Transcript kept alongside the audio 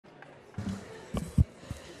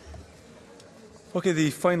Okay, the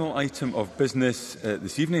final item of business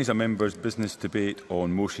this evening is a members' business debate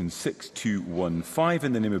on motion 6215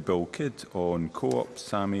 in the name of Bill Kidd on Co-op,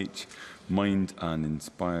 SAMH, Mind and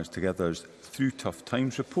Inspires Together's Through Tough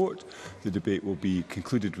Times report. The debate will be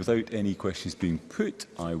concluded without any questions being put.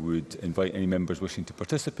 I would invite any members wishing to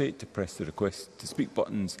participate to press the request to speak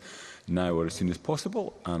buttons now or as soon as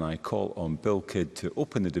possible. And I call on Bill Kidd to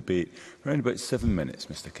open the debate for around about 7 minutes.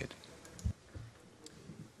 Mr. Kidd.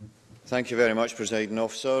 Thank you very much, Presiding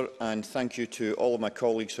Officer, and thank you to all of my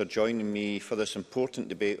colleagues for joining me for this important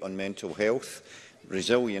debate on mental health,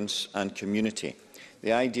 resilience and community.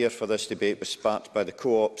 The idea for this debate was sparked by the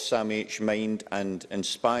Co-op, SAMH, Mind and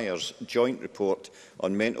Inspires joint report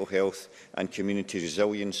on mental health and community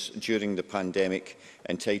resilience during the pandemic,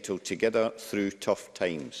 entitled Together Through Tough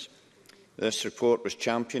Times. This report was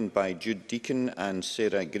championed by Jude Deacon and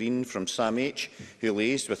Sarah Green from SAMH, who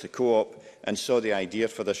liaised with the Co-op and saw the idea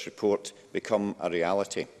for this report become a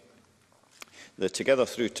reality. The Together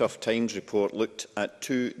Through Tough Times report looked at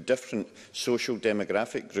 2 different social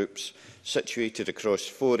demographic groups situated across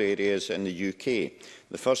 4 areas in the UK.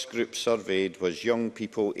 The first group surveyed was young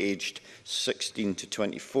people aged 16 to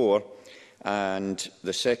 24, and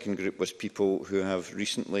the second group was people who have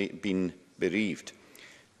recently been bereaved.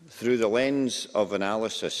 Through the lens of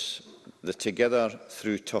analysis, the Together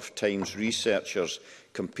Through Tough Times researchers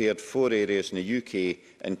compared 4 areas in the UK,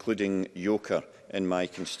 including Yoker in my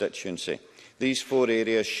constituency. These 4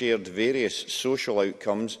 areas shared various social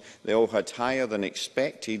outcomes. They all had higher than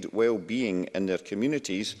expected well-being in their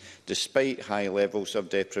communities, despite high levels of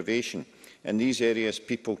deprivation. In these areas,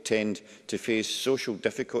 people tend to face social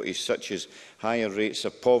difficulties such as higher rates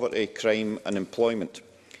of poverty, crime and employment.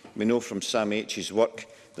 We know from SAMH's work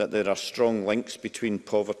that there are strong links between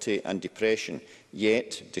poverty and depression.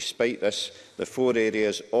 Yet, despite this, the 4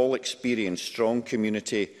 areas all experience strong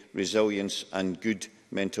community resilience and good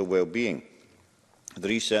mental well-being. The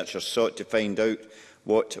researchers sought to find out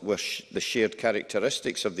what were the shared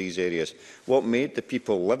characteristics of these areas, what made the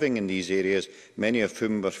people living in these areas, many of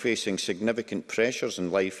whom were facing significant pressures in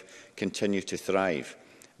life, continue to thrive.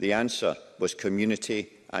 The answer was community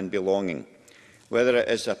and belonging. Whether it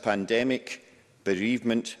is a pandemic,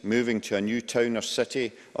 bereavement, moving to a new town or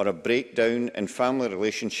city, or a breakdown in family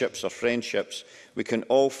relationships or friendships, we can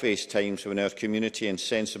all face times when our community and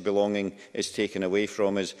sense of belonging is taken away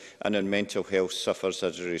from us and our mental health suffers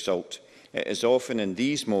as a result. It is often in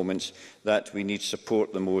these moments that we need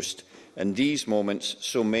support the most. In these moments,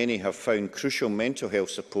 so many have found crucial mental health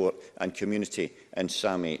support and community in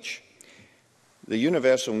SAMH. The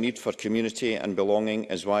universal need for community and belonging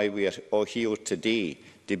is why we are all here today,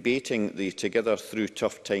 debating the Together Through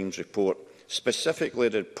Tough Times report. Specifically,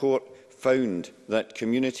 the report found that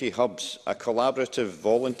community hubs, a collaborative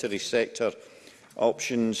voluntary sector,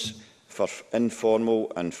 options for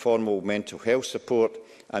informal and formal mental health support,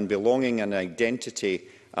 and belonging and identity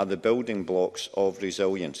are the building blocks of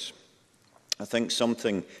resilience. I think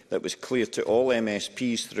something that was clear to all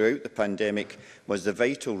MSPs throughout the pandemic was the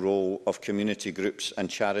vital role of community groups and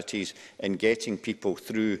charities in getting people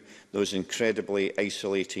through those incredibly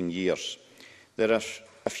isolating years. There are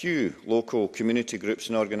a few local community groups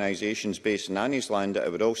and organisations based in Anniesland that I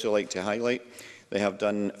would also like to highlight. They have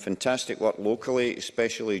done fantastic work locally,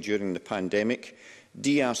 especially during the pandemic.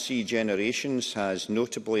 DRC Generations has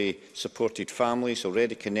notably supported families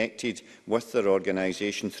already connected with their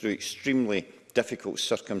organisation through extremely difficult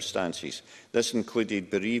circumstances. This included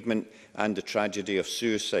bereavement and the tragedy of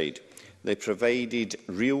suicide. They provided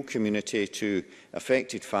real community to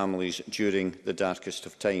affected families during the darkest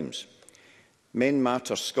of times. Men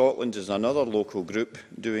Matter Scotland is another local group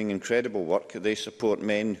doing incredible work. They support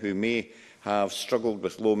men who may have struggled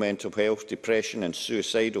with low mental health, depression and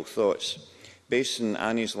suicidal thoughts. Based in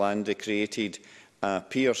Anniesland, they created a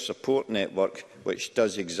peer support network which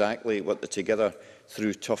does exactly what the Together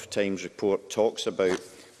Through Tough Times report talks about,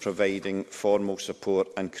 providing formal support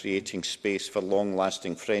and creating space for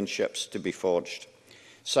long-lasting friendships to be forged.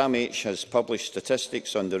 SAMH has published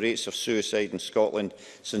statistics on the rates of suicide in Scotland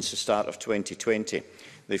since the start of 2020.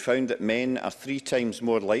 They found that men are 3 times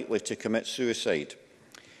more likely to commit suicide.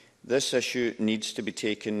 This issue needs to be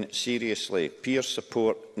taken seriously. Peer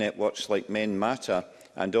support networks like Men Matter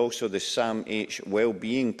and also the SAMH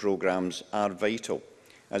wellbeing programmes are vital.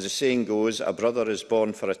 As the saying goes, a brother is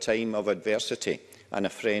born for a time of adversity and a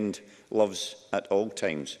friend loves at all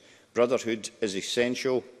times. Brotherhood is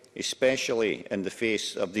essential, especially in the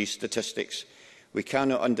face of these statistics. We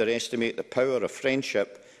cannot underestimate the power of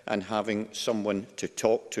friendship and having someone to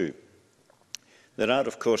talk to. There are,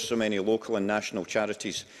 of course, so many local and national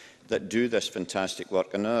charities that do this fantastic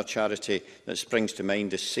work. Another charity that springs to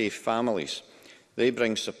mind is Safe Families. They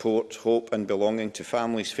bring support, hope and belonging to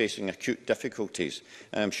families facing acute difficulties,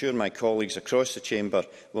 and I am sure my colleagues across the Chamber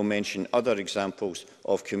will mention other examples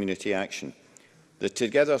of community action. The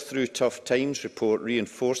Together Through Tough Times report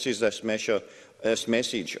reinforces this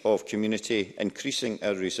message of community increasing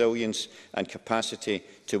our resilience and capacity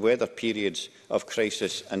to weather periods of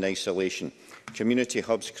crisis and isolation. Community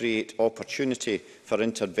hubs create opportunity for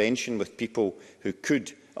intervention with people who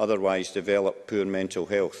could otherwise develop poor mental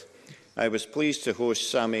health. I was pleased to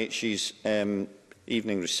host Sam H's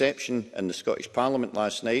evening reception in the Scottish Parliament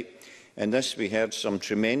last night. In this, we heard some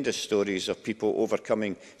tremendous stories of people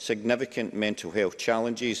overcoming significant mental health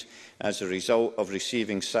challenges as a result of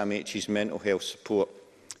receiving Sam H's mental health support.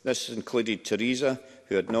 This included Teresa,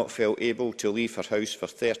 who had not felt able to leave her house for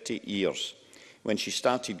 30 years. When she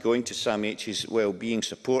started going to Sam H's Wellbeing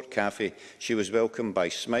Support Cafe, she was welcomed by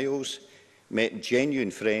smiles, met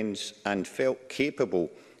genuine friends and felt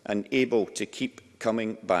capable and able to keep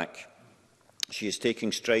coming back. She is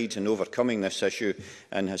taking strides in overcoming this issue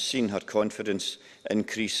and has seen her confidence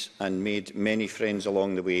increase and made many friends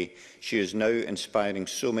along the way. She is now inspiring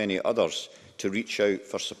so many others to reach out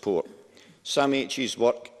for support. Sam H's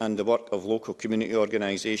work and the work of local community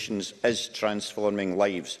organisations is transforming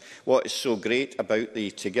lives. What is so great about the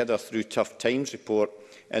Together Through Tough Times report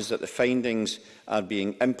is that the findings are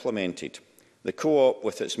being implemented. The Co-op,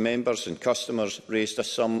 with its members and customers, raised a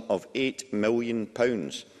sum of £8 million.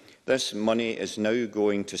 This money is now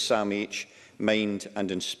going to Sam H, Mind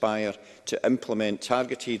and Inspire to implement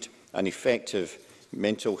targeted and effective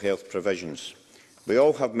mental health provisions. We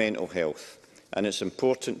all have mental health, and it's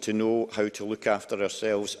important to know how to look after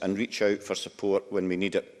ourselves and reach out for support when we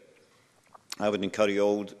need it. I would encourage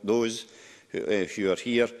all those who are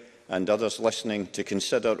here and others listening to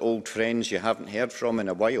consider old friends you haven't heard from in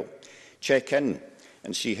a while. Check in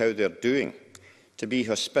and see how they're doing. To be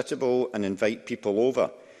hospitable and invite people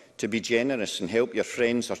over. To be generous and help your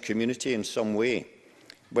friends or community in some way.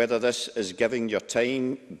 Whether this is giving your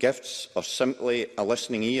time, gifts or simply a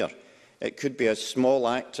listening ear. It could be a small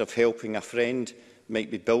act of helping a friend,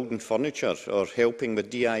 might be building furniture or helping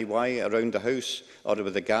with DIY around the house or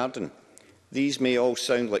with the garden. These may all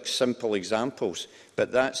sound like simple examples,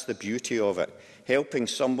 but that's the beauty of it. Helping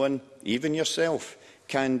someone, even yourself,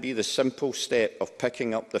 can be the simple step of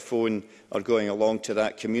picking up the phone or going along to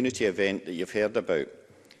that community event that you've heard about.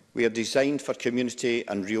 We are designed for community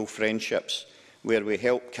and real friendships, where we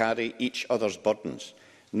help carry each other's burdens.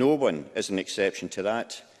 No one is an exception to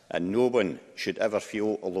that, and no one should ever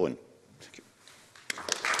feel alone. Thank you.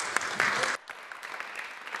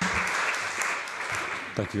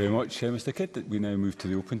 Thank you very much, Mr Kidd. We now move to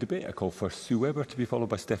the open debate. I call for Sue Webber to be followed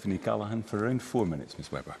by Stephanie Callaghan for around 4 minutes.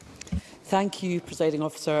 Ms Webber. Thank you, Presiding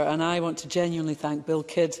Officer, and I want to genuinely thank Bill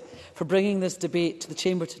Kidd for bringing this debate to the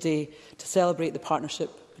Chamber today to celebrate the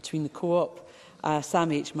partnership between the Co-op,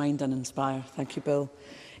 Sam H, Mind and Inspire. Thank you, Bill.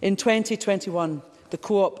 In 2021, the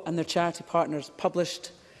Co-op and their charity partners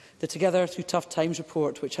published the Together Through Tough Times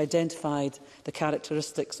report, which identified the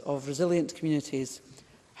characteristics of resilient communities,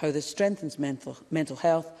 how this strengthens mental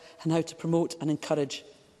health and how to promote and encourage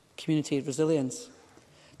community resilience.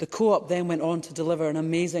 The Co-op then went on to deliver an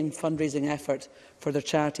amazing fundraising effort for their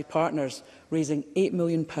charity partners, raising £8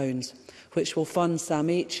 million, which will fund Sam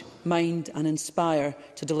H, Mind and Inspire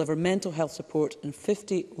to deliver mental health support in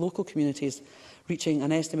 50 local communities, reaching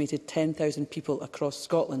an estimated 10,000 people across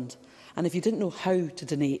Scotland. And if you didn't know how to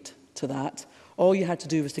donate to that, all you had to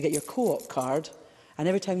do was to get your Co-op card, and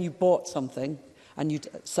every time you bought something and you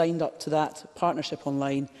signed up to that partnership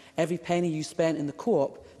online, every penny you spent in the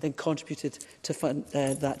Co-op then contributed to fund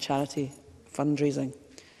that charity fundraising.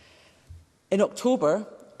 In October,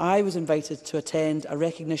 I was invited to attend a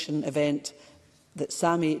recognition event that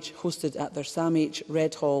Sam H hosted at their Sam H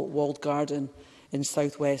Red Hall walled garden in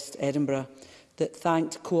South West Edinburgh that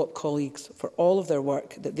thanked Co-op colleagues for all of their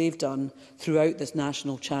work that they've done throughout this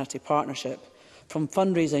national charity partnership, from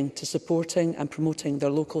fundraising to supporting and promoting their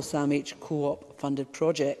local Sam H Co-op funded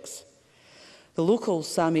projects. The local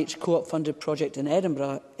Sam H Co-op funded project in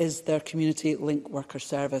Edinburgh is their community link worker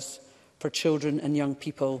service for children and young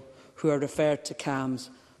people who are referred to CAMHS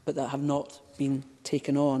but that have not been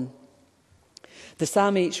taken on. The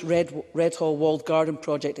Sam H Red Hall Walled Garden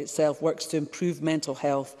project itself works to improve mental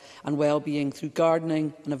health and well-being through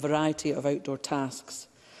gardening and a variety of outdoor tasks.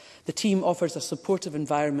 The team offers a supportive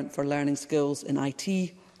environment for learning skills in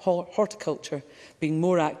IT, horticulture, being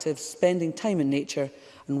more active, spending time in nature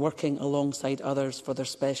and working alongside others for their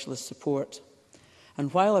specialist support.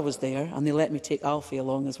 And while I was there, and they let me take Alfie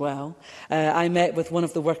along as well, I met with one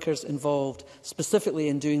of the workers involved, specifically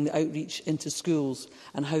in doing the outreach into schools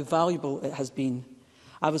and how valuable it has been.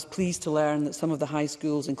 I was pleased to learn that some of the high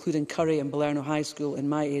schools, including Curry and Balerno High School in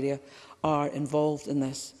my area, are involved in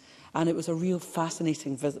this. And it was a real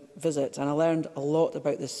fascinating visit, and I learned a lot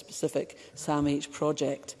about this specific SAMH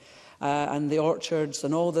project. And the orchards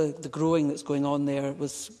and all the growing that's going on there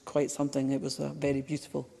was quite something. It was a very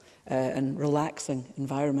beautiful and relaxing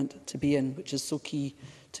environment to be in, which is so key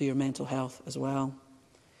to your mental health as well.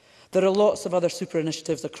 There are lots of other super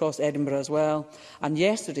initiatives across Edinburgh as well. And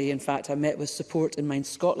yesterday, in fact, I met with Support in Mind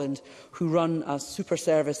Scotland, who run a super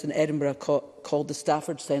service in Edinburgh called the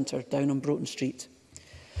Stafford Centre down on Broughton Street.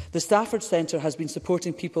 The Stafford Centre has been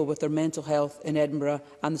supporting people with their mental health in Edinburgh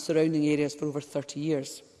and the surrounding areas for over 30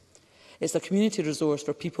 years. It's a community resource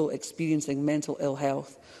for people experiencing mental ill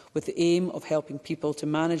health, with the aim of helping people to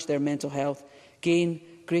manage their mental health, gain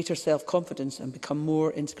greater self-confidence and become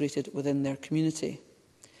more integrated within their community.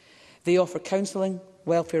 They offer counselling,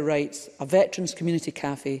 welfare rights, a veterans community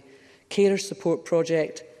cafe, carer support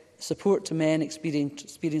project, support to men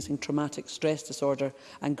experiencing traumatic stress disorder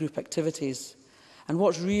and group activities. And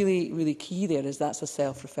what's really key there is that's a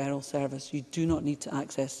self-referral service. You do not need to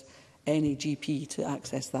access any GP to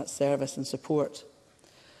access that service and support.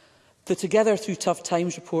 The Together Through Tough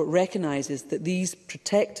Times report recognises that these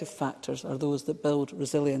protective factors are those that build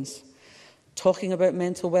resilience. Talking about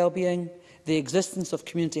mental well-being, the existence of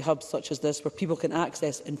community hubs such as this where people can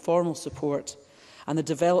access informal support, and the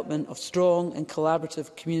development of strong and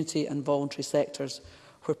collaborative community and voluntary sectors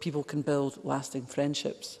where people can build lasting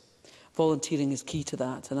friendships. Volunteering is key to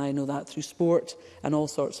that, and I know that through sport and all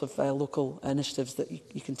sorts of local initiatives that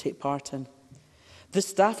you can take part in. This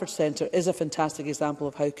Stafford Centre is a fantastic example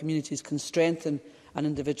of how communities can strengthen an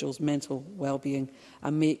individual's mental well-being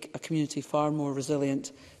and make a community far more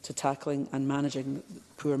resilient to tackling and managing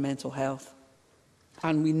poor mental health.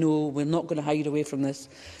 And we know, we're not going to hide away from this,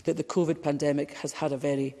 that the COVID pandemic has had a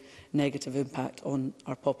very negative impact on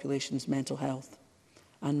our population's mental health,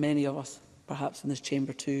 and many of us, perhaps in this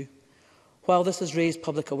chamber too. While this has raised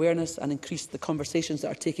public awareness and increased the conversations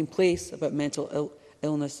that are taking place about mental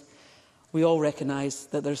illness, we all recognise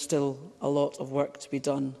that there's still a lot of work to be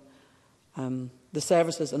done. The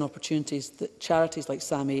services and opportunities that charities like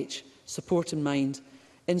SAMH, Support in Mind,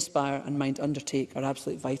 Inspire and Mind undertake are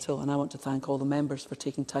absolutely vital, and I want to thank all the members for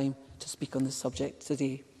taking time to speak on this subject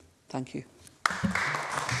today. Thank you.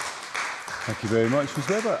 Thank you very much, Ms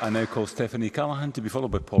Webber. I now call Stephanie Callaghan to be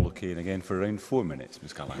followed by Paul O'Kane again for around 4 minutes.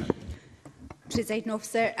 Ms Callaghan. Presiding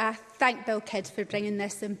Officer, I thank Bill Kidd for bringing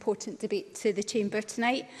this important debate to the Chamber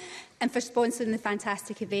tonight and for sponsoring the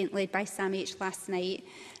fantastic event led by SAMH last night.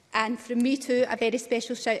 And from me too, a very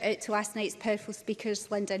special shout out to last night's powerful speakers,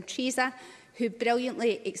 Linda and Teresa, who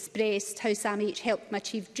brilliantly expressed how SAMH helped them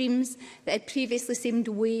achieve dreams that had previously seemed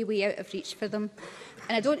way out of reach for them.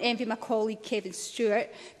 And I don't envy my colleague Kevin Stewart,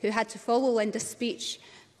 who had to follow Linda's speech,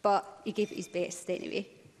 but he gave it his best anyway.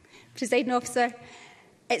 Presiding Officer,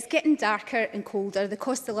 it's getting darker and colder, the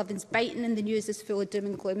cost of living's biting and the news is full of doom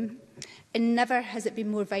and gloom. And never has it been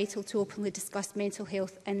more vital to openly discuss mental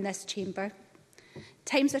health in this chamber.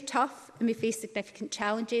 Times are tough and we face significant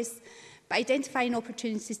challenges, but identifying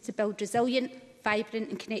opportunities to build resilient, vibrant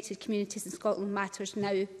and connected communities in Scotland matters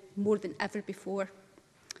now more than ever before.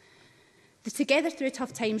 The Together Through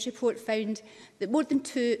Tough Times report found that more than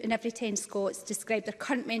 2 in every 10 Scots describe their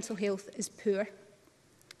current mental health as poor.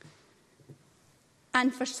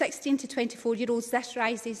 And for 16 to 24-year-olds, this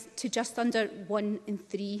rises to just under 1 in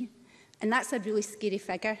 3. And that's a really scary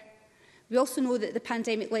figure. We also know that the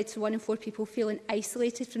pandemic led to 1 in 4 people feeling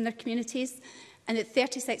isolated from their communities, and that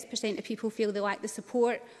 36% of people feel they lack the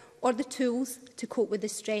support or the tools to cope with the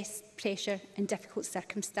stress, pressure and difficult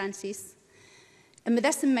circumstances. And with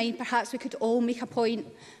this in mind, perhaps we could all make a point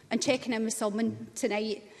on checking in with someone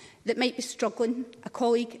tonight that might be struggling, a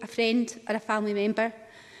colleague, a friend or a family member,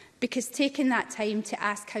 because taking that time to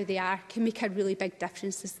ask how they are can make a really big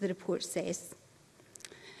difference, as the report says.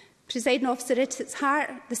 Presiding Officer, at its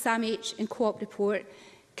heart, the SAMH and Co-op report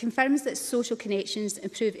confirms that social connections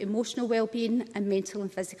improve emotional well-being and mental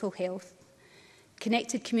and physical health.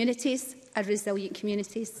 Connected communities are resilient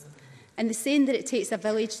communities, and the saying that it takes a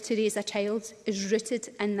village to raise a child is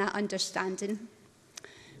rooted in that understanding.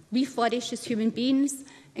 We flourish as human beings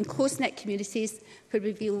in close-knit communities where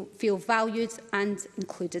we feel valued and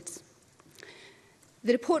included.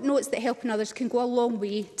 The report notes that helping others can go a long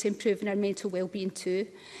way to improving our mental well-being too.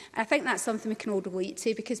 And I think that's something we can all relate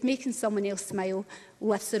to, because making someone else smile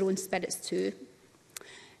lifts their own spirits too.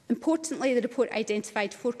 Importantly, the report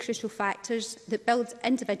identified 4 crucial factors that build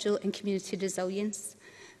individual and community resilience.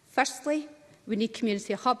 Firstly, we need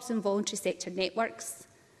community hubs and voluntary sector networks.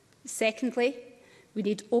 Secondly, We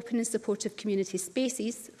need open and supportive community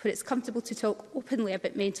spaces where it's comfortable to talk openly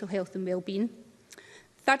about mental health and well-being.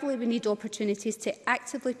 Thirdly, we need opportunities to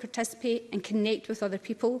actively participate and connect with other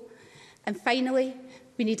people. And finally,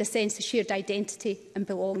 we need a sense of shared identity and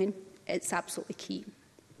belonging. It's absolutely key.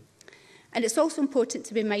 And it's also important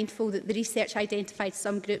to be mindful that the research identified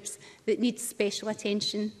some groups that need special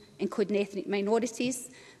attention, including ethnic minorities.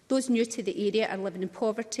 Those new to the area are living in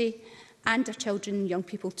poverty, and our children and young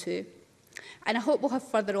people too. And I hope we'll have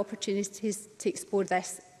further opportunities to explore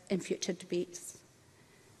this in future debates.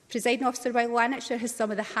 Presiding Officer, while Lanarkshire has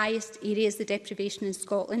some of the highest areas of deprivation in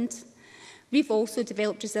Scotland, we've also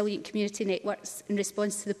developed resilient community networks in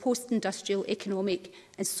response to the post-industrial, economic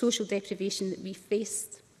and social deprivation that we've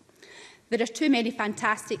faced. There are too many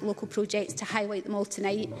fantastic local projects to highlight them all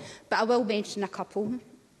tonight, but I will mention a couple.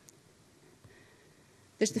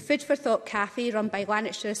 There's the Food for Thought Cafe run by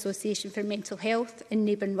Lanarkshire Association for Mental Health in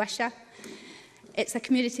Neighbourne Wishaw. It's a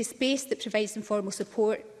community space that provides informal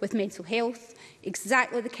support with mental health,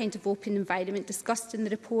 exactly the kind of open environment discussed in the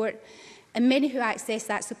report. And many who access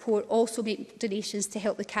that support also make donations to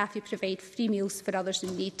help the cafe provide free meals for others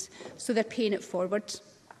in need, so they're paying it forward.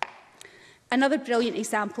 Another brilliant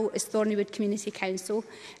example is Thorneywood Community Council,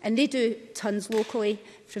 and they do tons locally,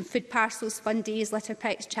 from food parcels, fun days, litter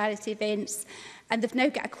picks, charity events, and they've now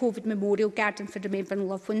got a COVID memorial garden for remembering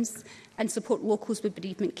loved ones and support locals with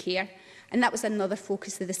bereavement care. And that was another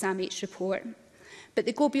focus of the SAMH report. But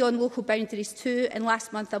they go beyond local boundaries too, and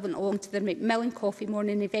last month I went along to their Macmillan Coffee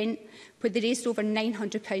morning event where they raised over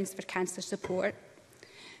 £900 for cancer support.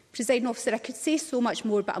 Presiding Officer, I could say so much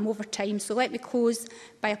more, but I'm over time, so let me close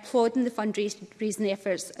by applauding the fundraising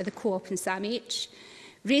efforts of the Co-op and SAMH.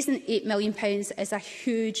 Raising £8 million is a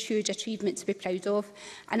huge, huge achievement to be proud of,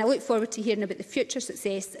 and I look forward to hearing about the future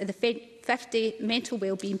success of the 50 mental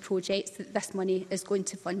wellbeing projects that this money is going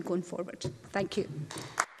to fund going forward. Thank you.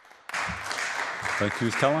 Thank you,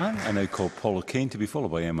 Ms Callaghan. I now call Paul O'Kane to be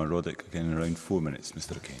followed by Emma Roddick, again in around 4 minutes.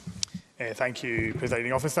 Mr O'Kane. Thank you,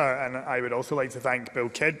 Presiding Officer, and I would also like to thank Bill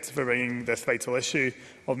Kidd for bringing this vital issue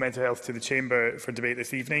of mental health to the Chamber for debate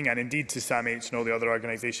this evening, and indeed to SAMH and all the other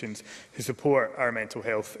organisations who support our mental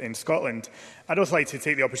health in Scotland. I'd also like to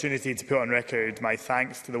take the opportunity to put on record my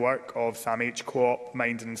thanks to the work of SAMH, Co-op,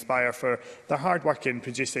 Mind and Inspire for their hard work in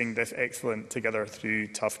producing this excellent Together Through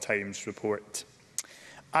Tough Times report.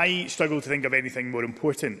 I struggle to think of anything more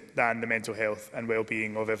important than the mental health and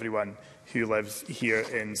well-being of everyone who lives here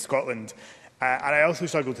in Scotland. And I also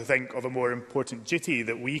struggle to think of a more important duty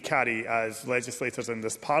that we carry as legislators in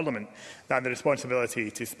this Parliament than the responsibility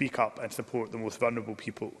to speak up and support the most vulnerable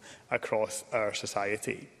people across our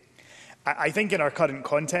society. I think in our current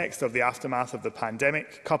context of the aftermath of the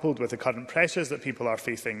pandemic, coupled with the current pressures that people are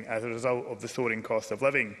facing as a result of the soaring cost of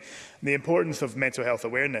living, the importance of mental health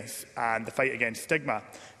awareness and the fight against stigma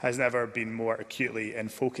has never been more acutely in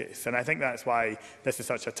focus. And I think that's why this is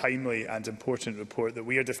such a timely and important report that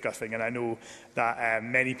we are discussing. And I know that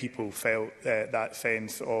many people felt that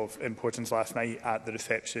sense of importance last night at the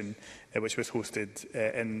reception which was hosted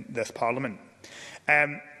in this Parliament.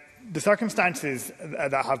 The circumstances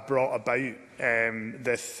that have brought about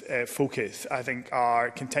this focus, I think,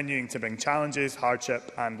 are continuing to bring challenges,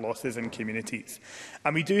 hardship and losses in communities.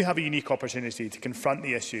 And we do have a unique opportunity to confront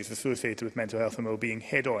the issues associated with mental health and wellbeing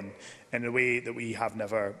head-on in a way that we have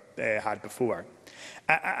never had before.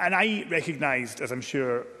 And I recognised, as I'm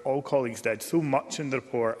sure all colleagues did, so much in the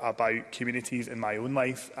report about communities in my own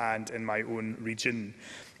life and in my own region.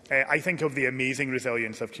 I think of the amazing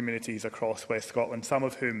resilience of communities across West Scotland, some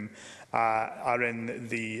of whom are in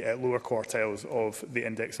the lower quartiles of the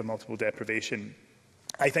index of multiple deprivation.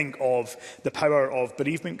 I think of the power of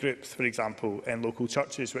bereavement groups, for example, in local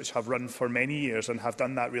churches, which have run for many years and have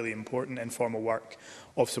done that really important informal work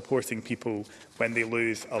of supporting people when they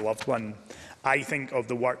lose a loved one. I think of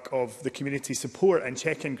the work of the community support and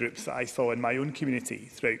check-in groups that I saw in my own community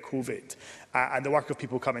throughout COVID, and the work of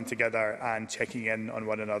people coming together and checking in on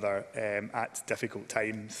one another at difficult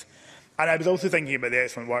times. And I was also thinking about the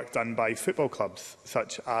excellent work done by football clubs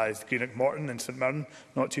such as Greenock Morton and St Mirren,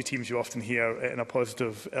 not two teams you often hear in a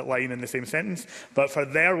positive line in the same sentence, but for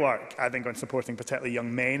their work, I think, on supporting particularly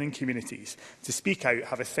young men in communities to speak out,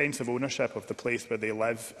 have a sense of ownership of the place where they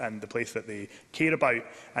live and the place that they care about,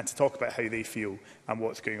 and to talk about how they feel and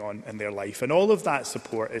what's going on in their life. And all of that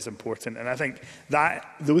support is important, and I think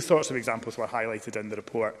that those sorts of examples were highlighted in the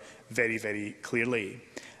report very, very clearly.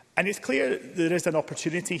 And it's clear there is an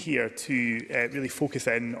opportunity here to really focus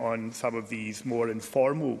in on some of these more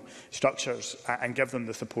informal structures and give them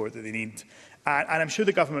the support that they need. And I'm sure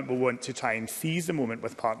the government will want to try and seize the moment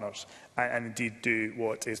with partners and indeed do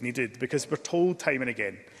what is needed, because we're told time and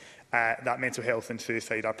again that mental health and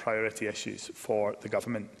suicide are priority issues for the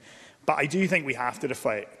government. But I do think we have to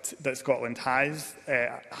reflect that Scotland has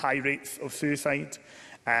high rates of suicide,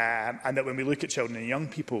 and that when we look at children and young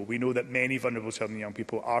people, we know that many vulnerable children and young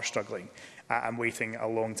people are struggling and waiting a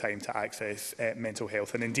long time to access mental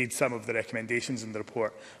health. And indeed, some of the recommendations in the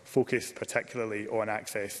report focus particularly on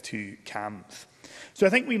access to CAMHS. So I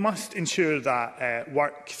think we must ensure that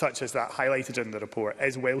work such as that highlighted in the report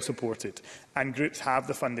is well supported and groups have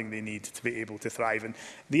the funding they need to be able to thrive. And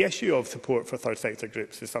the issue of support for third sector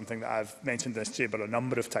groups is something that I've mentioned in this chamber a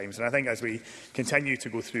number of times. And I think as we continue to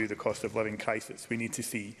go through the cost of living crisis, we need to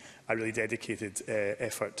see a really dedicated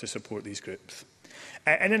effort to support these groups.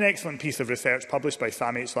 In an excellent piece of research published by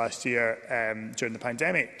SAMH last year during the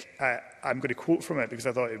pandemic, I'm going to quote from it because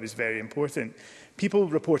I thought it was very important. People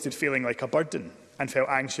reported feeling like a burden and felt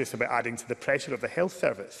anxious about adding to the pressure of the health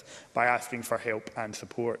service by asking for help and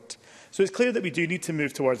support. So it's clear that we do need to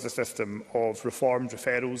move towards a system of reformed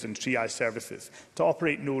referrals and triage services to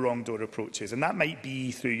operate no wrong door approaches, and that might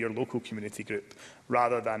be through your local community group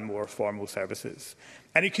rather than more formal services.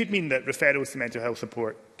 And it could mean that referrals to mental health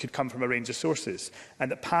support could come from a range of sources,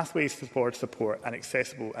 and that pathways towards support and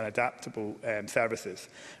accessible and adaptable services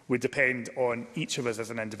would depend on each of us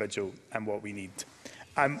as an individual and what we need.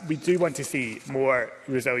 We do want to see more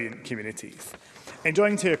resilient communities. In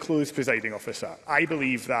drawing to a close, Presiding Officer, I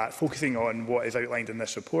believe that focusing on what is outlined in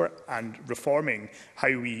this report and reforming how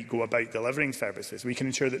we go about delivering services, we can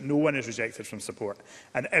ensure that no one is rejected from support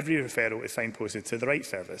and every referral is signposted to the right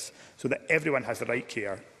service so that everyone has the right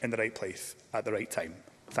care in the right place at the right time.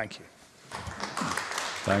 Thank you.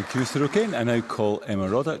 Thank you, Mr O'Kane. I now call Emma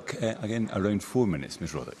Roddick. Again, around 4 minutes.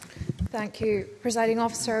 Ms Roddick. Thank you, Presiding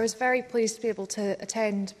Officer. I was very pleased to be able to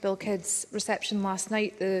attend Bill Kidd's reception last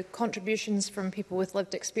night. The contributions from people with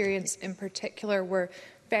lived experience in particular were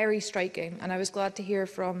very striking, and I was glad to hear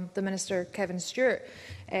from the Minister, Kevin Stewart,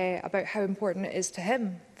 about how important it is to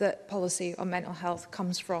him that policy on mental health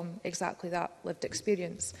comes from exactly that lived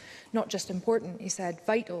experience. Not just important, he said,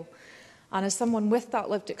 vital. And as someone with that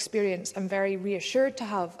lived experience, I'm very reassured to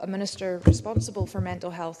have a minister responsible for mental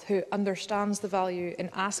health who understands the value in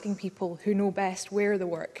asking people who know best where the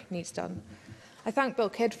work needs done. I thank Bill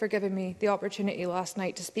Kidd for giving me the opportunity last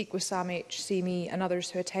night to speak with SAMH, CME and others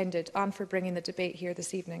who attended, and for bringing the debate here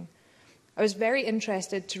this evening. I was very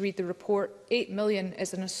interested to read the report. £8 million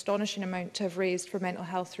is an astonishing amount to have raised for mental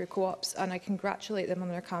health through co-ops, and I congratulate them on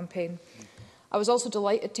their campaign. I was also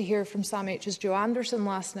delighted to hear from SAMH's Jo Anderson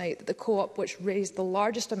last night that the co-op which raised the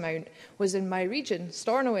largest amount was in my region,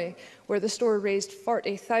 Stornoway, where the store raised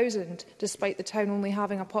 £40,000 despite the town only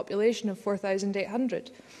having a population of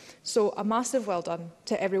 4,800. So a massive well done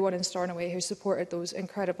to everyone in Stornoway who supported those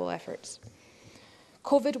incredible efforts.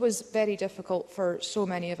 COVID was very difficult for so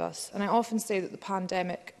many of us, and I often say that the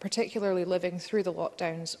pandemic, particularly living through the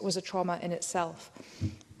lockdowns, was a trauma in itself.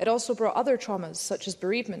 It also brought other traumas, such as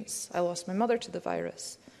bereavements. I lost my mother to the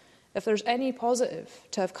virus. If there's any positive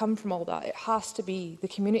to have come from all that, it has to be the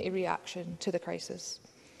community reaction to the crisis.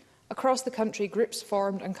 Across the country, groups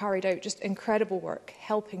formed and carried out just incredible work,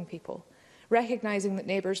 helping people, recognising that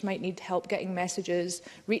neighbours might need help getting messages,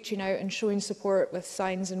 reaching out and showing support with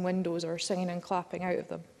signs in windows or singing and clapping out of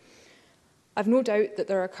them. I've no doubt that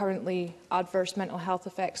there are currently adverse mental health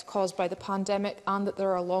effects caused by the pandemic and that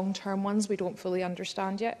there are long-term ones we don't fully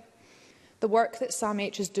understand yet. The work that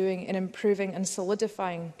SAMH is doing in improving and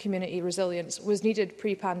solidifying community resilience was needed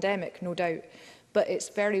pre-pandemic, no doubt, but it's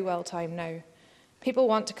very well timed now. People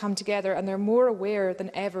want to come together and they're more aware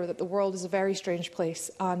than ever that the world is a very strange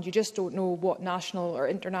place and you just don't know what national or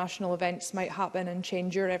international events might happen and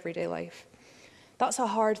change your everyday life. That's a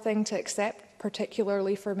hard thing to accept,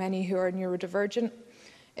 particularly for many who are neurodivergent.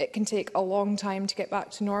 It can take a long time to get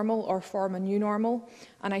back to normal or form a new normal,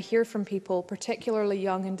 and I hear from people, particularly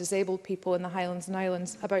young and disabled people in the Highlands and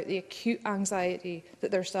Islands, about the acute anxiety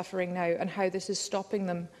that they're suffering now and how this is stopping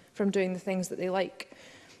them from doing the things that they like,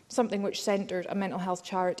 something which Centred, a mental health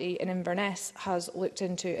charity in Inverness, has looked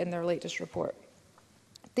into in their latest report.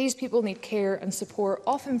 These people need care and support,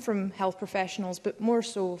 often from health professionals, but more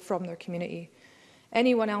so from their community.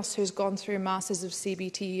 Anyone else who's gone through masses of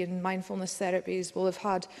CBT and mindfulness therapies will have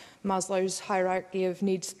had Maslow's hierarchy of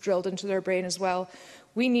needs drilled into their brain as well.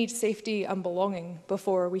 We need safety and belonging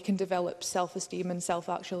before we can develop self-esteem and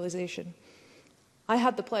self-actualisation. I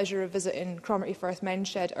had the pleasure of visiting Cromarty Firth Men's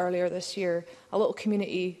Shed earlier this year, a little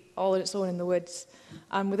community all on its own in the woods.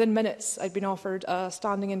 And within minutes, I'd been offered a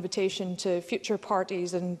standing invitation to future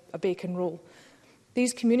parties and a bacon roll.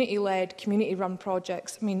 These community-led, community-run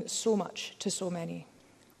projects mean so much to so many.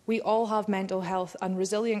 We all have mental health, and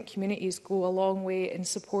resilient communities go a long way in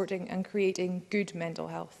supporting and creating good mental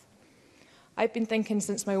health. I've been thinking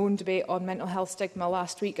since my own debate on mental health stigma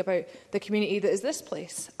last week about the community that is this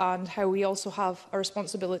place and how we also have a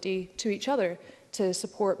responsibility to each other to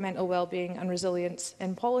support mental well-being and resilience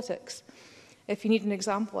in politics. If you need an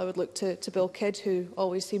example, I would look to Bill Kidd, who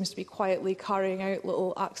always seems to be quietly carrying out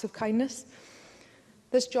little acts of kindness.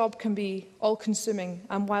 This job can be all-consuming,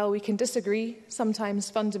 and while we can disagree, sometimes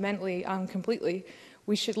fundamentally and completely,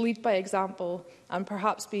 we should lead by example and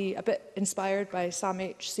perhaps be a bit inspired by Sam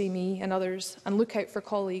H, See Me and others, and look out for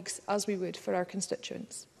colleagues as we would for our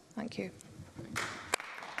constituents. Thank you.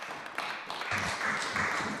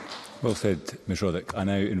 Well said, Ms Roddick. I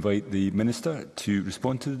now invite the Minister to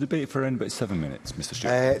respond to the debate for around about 7 minutes. Mr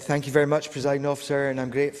Stewart. Thank you very much, Presiding Officer, and I'm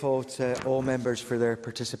grateful to all members for their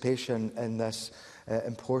participation in this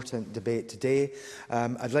important debate today.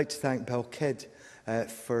 I'd like to thank Bill Kidd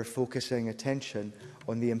for focusing attention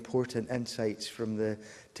on the important insights from the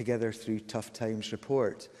Together Through Tough Times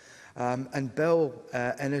report. And Bill,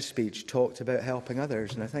 in his speech, talked about helping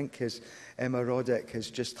others, and I think, as Emma Roddick has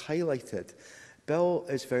just highlighted, Bill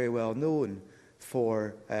is very well known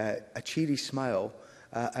for a cheery smile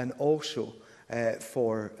and also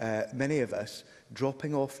for many of us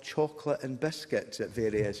dropping off chocolate and biscuits at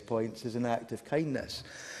various points as an act of kindness.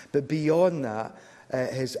 But beyond that,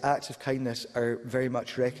 his acts of kindness are very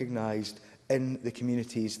much recognised in the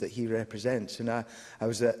communities that he represents. And I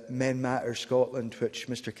was at Men Matter Scotland, which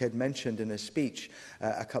Mr Kidd mentioned in his speech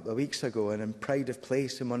a couple of weeks ago, and in pride of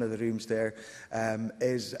place in one of the rooms there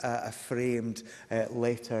is a framed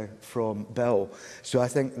letter from Bill. So I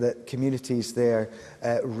think that communities there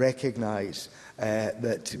recognise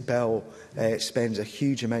that Bill spends a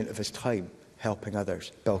huge amount of his time helping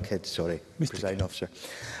others. Bill Kidd, sorry, Presiding Officer.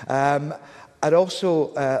 I'd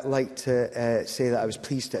also like to say that I was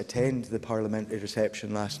pleased to attend the parliamentary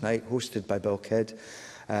reception last night, hosted by Bill Kidd,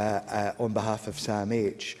 on behalf of Sam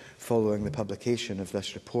H, following the publication of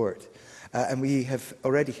this report. And we have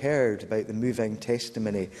already heard about the moving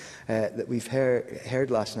testimony that we've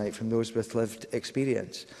heard last night from those with lived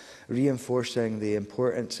experience, reinforcing the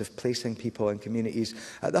importance of placing people and communities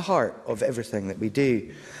at the heart of everything that we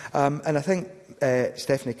do. And I think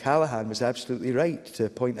Stephanie Callaghan was absolutely right to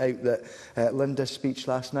point out that Linda's speech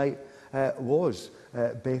last night was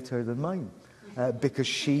better than mine. Because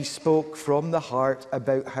she spoke from the heart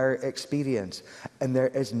about her experience, and there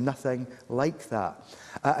is nothing like that.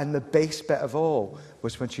 And the best bit of all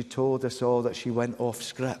was when she told us all that she went off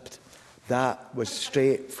script. That was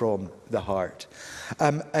straight from the heart.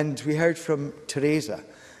 And we heard from Teresa,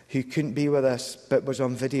 who couldn't be with us but was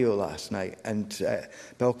on video last night. And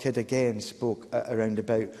Bill Kidd again spoke around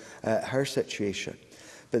about her situation.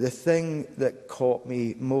 But the thing that caught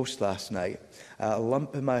me most last night, a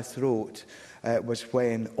lump in my throat, was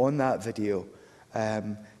when, on that video,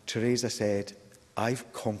 Teresa said,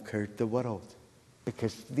 "I've conquered the world,"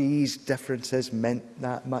 because these differences meant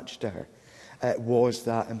that much to her. It was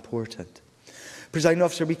that important. Presiding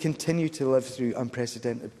Officer, we continue to live through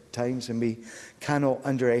unprecedented times, and we cannot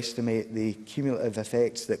underestimate the cumulative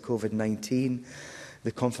effects that COVID-19,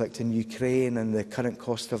 the conflict in Ukraine and the current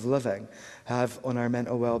cost of living have on our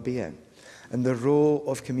mental well-being. And the role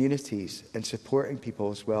of communities in supporting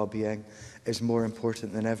people's well-being is more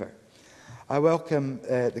important than ever. I welcome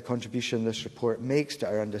the contribution this report makes to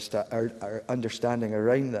our understanding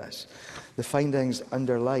around this. The findings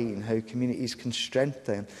underline how communities can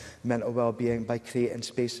strengthen mental well-being by creating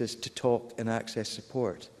spaces to talk and access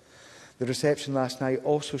support. The reception last night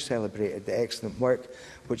also celebrated the excellent work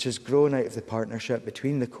which has grown out of the partnership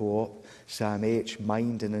between the Co-op, Sam H,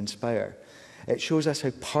 Mind and Inspire. It shows us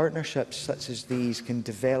how partnerships such as these can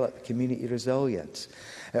develop community resilience.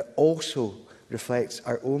 It also reflects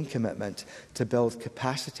our own commitment to build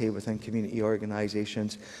capacity within community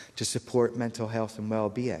organisations to support mental health and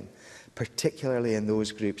well-being, particularly in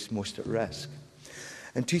those groups most at risk.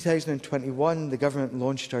 In 2021, the Government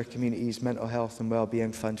launched our community's Mental Health and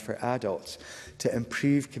Wellbeing Fund for Adults to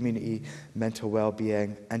improve community mental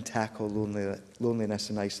well-being and tackle loneliness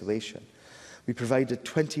and isolation. We provided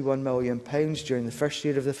 £21 million during the first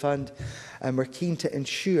year of the fund, and we're keen to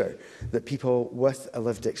ensure that people with a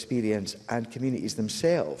lived experience and communities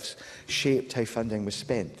themselves shaped how funding was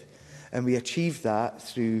spent. And we achieved that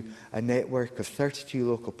through a network of 32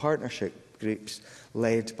 local partnership groups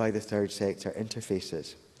led by the third sector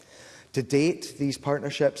interfaces. To date, these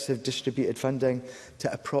partnerships have distributed funding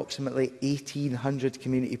to approximately 1,800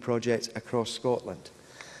 community projects across Scotland.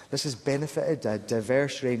 This has benefited a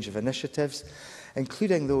diverse range of initiatives,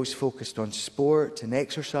 including those focused on sport and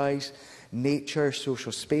exercise, nature,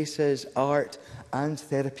 social spaces, art and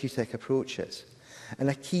therapeutic approaches. And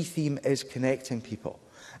a key theme is connecting people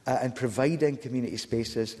and providing community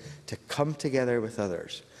spaces to come together with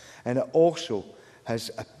others. And it also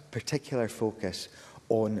has a particular focus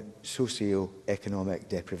on socio-economic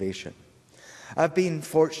deprivation. I've been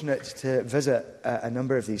fortunate to visit a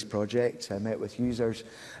number of these projects. I met with users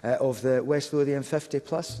of the West Lothian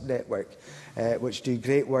 50+ network, which do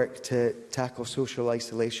great work to tackle social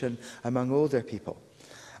isolation among older people.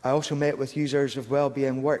 I also met with users of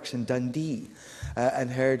Wellbeing Works in Dundee and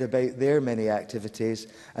heard about their many activities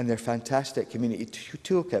and their fantastic community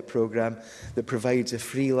toolkit programme that provides a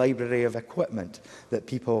free library of equipment that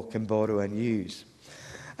people can borrow and use.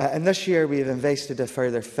 And this year we have invested a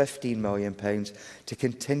further £15 million to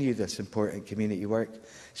continue this important community work,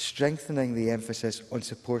 strengthening the emphasis on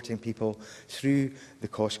supporting people through the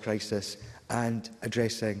cost crisis and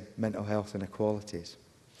addressing mental health inequalities.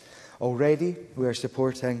 Already, we are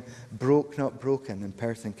supporting Broke Not Broken in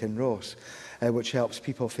Perth and Kinross, which helps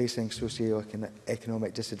people facing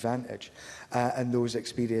socio-economic disadvantage and those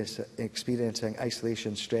experiencing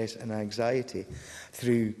isolation, stress and anxiety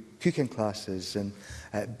through cooking classes and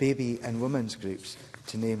baby and women's groups,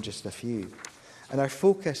 to name just a few. And our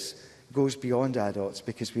focus goes beyond adults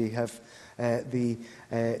because we have the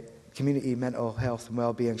Community Mental Health and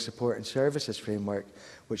Wellbeing Support and Services Framework,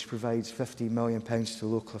 which provides £15 million to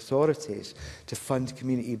local authorities to fund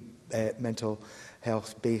community mental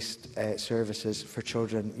health-based services for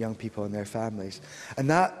children, young people and their families. And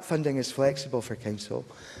that funding is flexible for councils,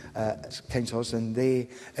 and they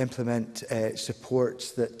implement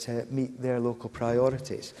supports that meet their local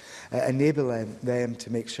priorities, enabling them to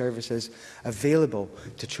make services available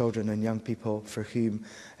to children and young people for whom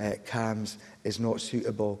CAMHS is not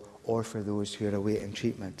suitable, or for those who are awaiting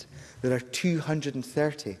treatment. There are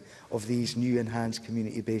 230 of these new enhanced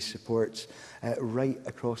community-based supports right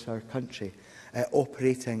across our country,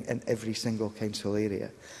 operating in every single council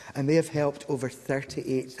area. And they have helped over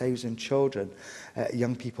 38,000 children,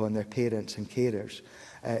 young people and their parents and carers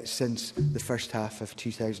since the first half of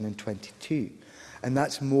 2022. And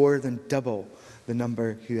that's more than double the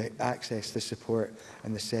number who accessed the support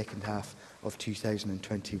in the second half of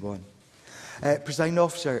 2021. Presiding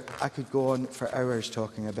Officer, I could go on for hours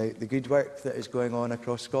talking about the good work that is going on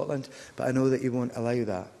across Scotland, but I know that you won't allow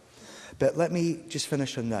that. But let me just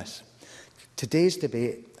finish on this. Today's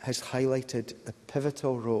debate has highlighted the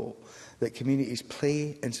pivotal role that communities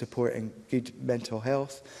play in supporting good mental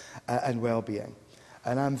health and well-being.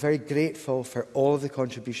 And I'm very grateful for all of the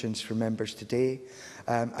contributions from members today.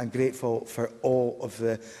 I'm grateful for all of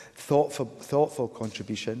the thoughtful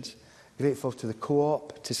contributions. Grateful to the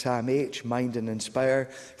Co-op, to SAMH, Mind and Inspire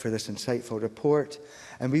for this insightful report,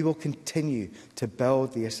 and we will continue to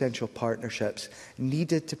build the essential partnerships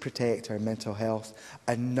needed to protect our mental health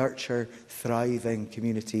and nurture thriving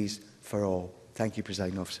communities for all. Thank you,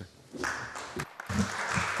 Presiding Officer.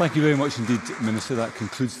 Thank you very much indeed, Minister. That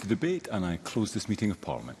concludes the debate, and I close this meeting of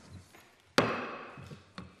Parliament.